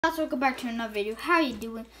Welcome back to another video. How you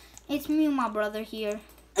doing? It's me and my brother here.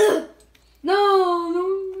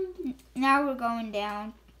 No. Now we're going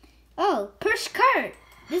down. Oh, push cart.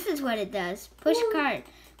 This is what it does. Push cart.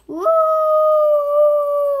 Woo!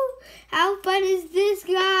 How fun is this,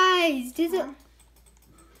 guys? Does it?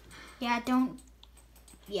 Yeah, don't.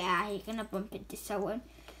 Yeah, you're gonna bump into someone.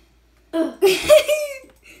 This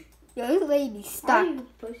lady's stuck.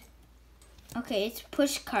 Okay, it's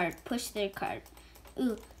push cart. Push their cart.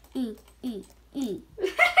 Ooh. Ooh, ooh, ooh.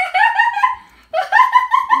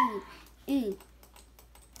 Ooh, ooh.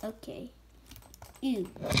 Okay. Ooh,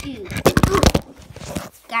 ooh.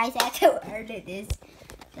 Guys, that's how hard it is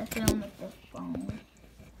to film with the phone.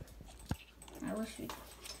 I wish we...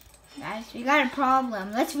 Guys, we got a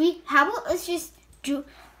problem. How about let's just do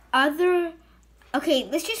other... Okay,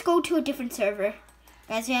 let's just go to a different server.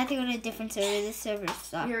 Guys, we have to go to a different server. This server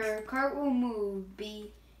sucks. Your cart will move.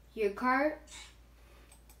 Your cart...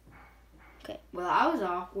 Okay. Well, that was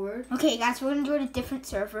awkward. Okay, guys, we're going to join a different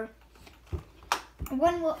server.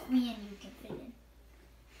 One what me and you can fit in.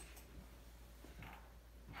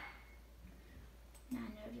 9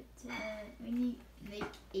 out of 10. We need to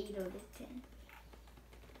make 8 out of 10.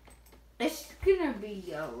 It's going to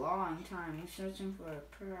be a long time searching for a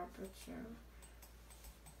proper server.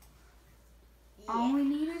 Yeah. All we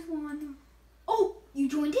need is one. Oh, you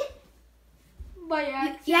joined it? By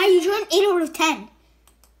accident. Yeah, you joined 8 out of 10.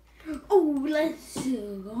 Oh, let's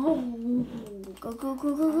go. Go, go,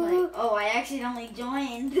 go, go, go. Oh, I accidentally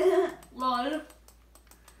joined. Lol.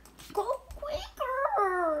 Go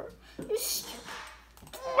quicker. You're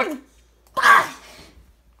stupid.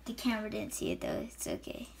 The camera didn't see it, though. It's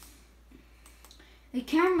okay. The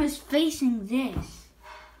camera's facing this.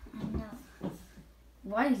 I know.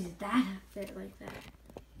 Why is that up there like that?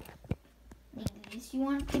 Maybe this you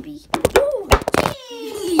want it to be. Oh,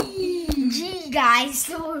 Gee, guys,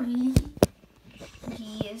 sorry.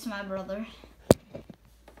 He is my brother.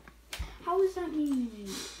 How is that me?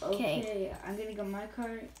 Okay. Okay, I'm gonna get my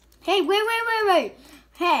card. Hey, wait.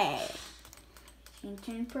 Hey. And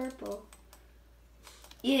turn purple.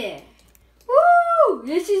 Yeah. Woo!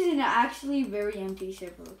 This is an actually very empty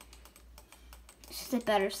server. This is a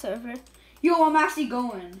better server. Yo, I'm actually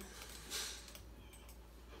going.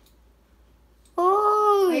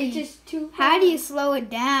 Oh, Wait, just too fast. how do you slow it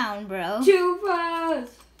down, bro? Too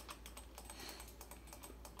fast.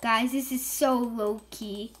 Guys, this is so low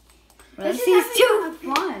key. Bro, This is too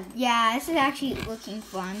fun. Yeah, this is actually looking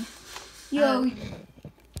fun. Yo,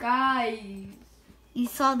 guys. You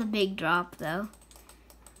saw the big drop, though.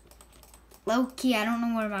 Low key, I don't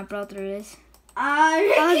know where my brother is.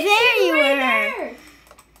 Oh, there you were. There.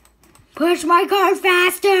 Push my car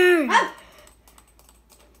faster. Ah.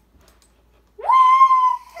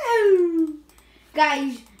 Woo!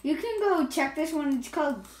 Guys, you can go check this one. It's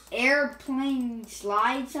called Airplane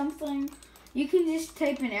Slide something. You can just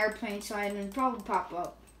type in Airplane Slide and it'll probably pop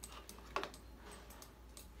up.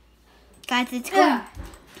 Guys, it's going.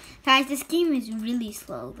 Guys, this game is really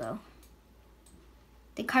slow, though.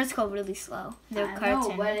 The carts go really slow. I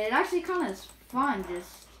know, but it actually kind of is fun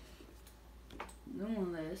just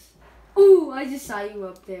doing this. Ooh, I just saw you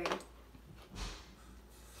up there.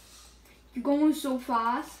 You're going so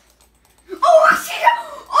fast. Oh, I see you!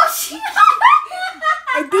 Oh, shit!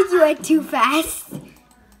 I think you went too fast.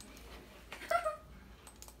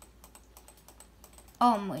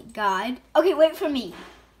 Oh my god. Okay, wait for me.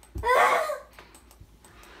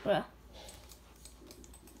 Bruh.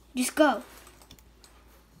 Just go.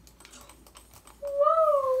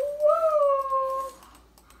 Whoa.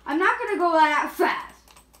 I'm not gonna go that fast.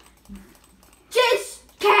 Just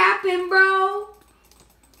capping, bro.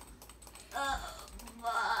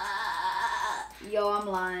 Yo, I'm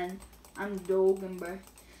lying. I'm joking, bro.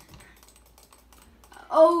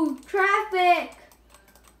 Oh, traffic!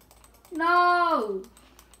 No!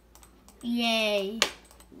 Yay.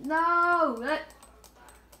 No!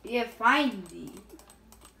 Yeah, finally.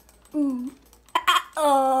 Ooh.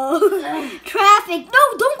 Oh. Traffic.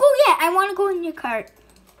 No, don't go yet. I want to go in your cart.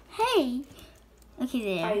 Hey. Okay,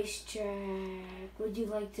 there. Ice track. Would you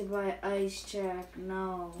like to buy ice track?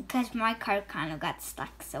 No. Because my cart kind of got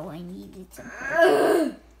stuck, so I needed some.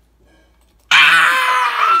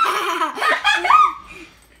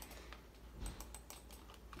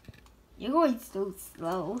 You're going so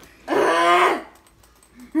slow. I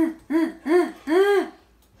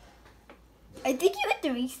think you have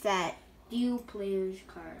to reset. New player's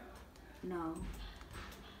card. No.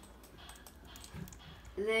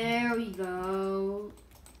 There we go.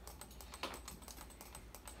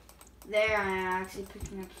 There, I'm actually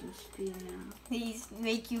picking up some speed now. Please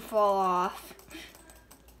make you fall off.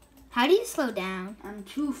 How do you slow down? I'm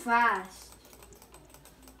too fast.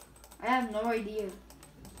 I have no idea.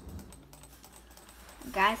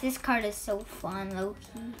 Guys, this card is so fun,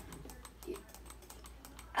 low-key.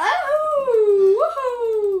 Oh!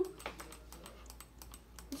 Woohoo!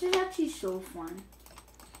 This is actually so fun.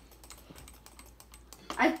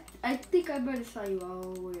 I think I better saw you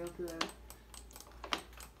all the way up there.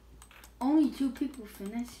 Only 2 people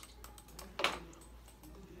finished.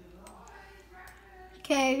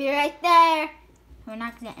 Okay, we're right there. We're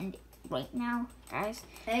not gonna end it right now, guys.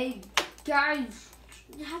 Hey, guys,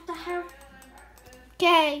 you have to have.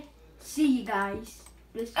 Okay. See you guys.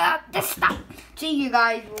 Just stop. See you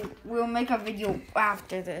guys. We'll make a video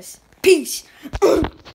after this. Peace.